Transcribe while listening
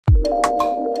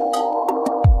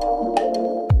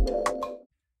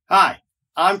Hi,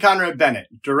 I'm Conrad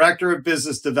Bennett, Director of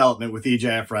Business Development with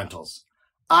EJF Rentals.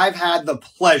 I've had the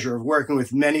pleasure of working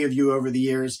with many of you over the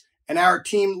years, and our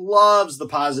team loves the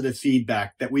positive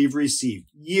feedback that we've received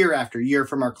year after year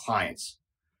from our clients.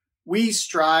 We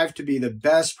strive to be the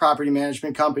best property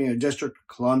management company in the District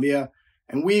of Columbia,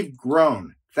 and we've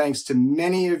grown thanks to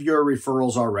many of your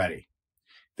referrals already.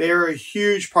 They are a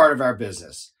huge part of our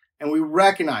business, and we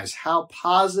recognize how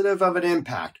positive of an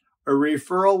impact a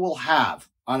referral will have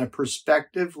on a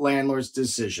prospective landlord's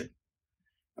decision.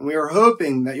 And we are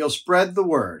hoping that you'll spread the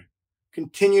word,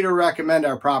 continue to recommend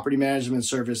our property management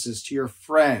services to your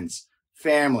friends,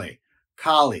 family,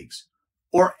 colleagues,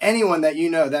 or anyone that you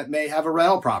know that may have a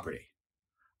rental property.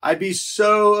 I'd be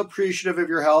so appreciative of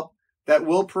your help that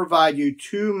we'll provide you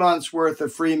 2 months worth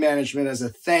of free management as a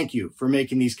thank you for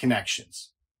making these connections.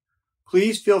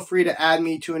 Please feel free to add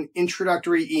me to an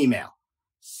introductory email.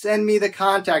 Send me the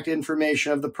contact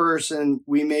information of the person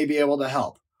we may be able to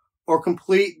help, or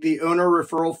complete the owner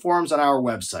referral forms on our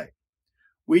website.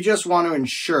 We just want to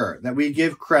ensure that we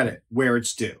give credit where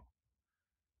it's due.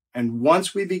 And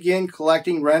once we begin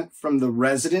collecting rent from the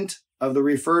resident of the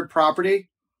referred property,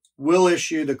 we'll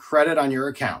issue the credit on your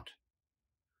account.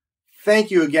 Thank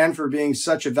you again for being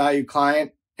such a valued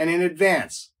client, and in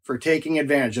advance for taking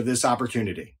advantage of this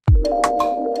opportunity.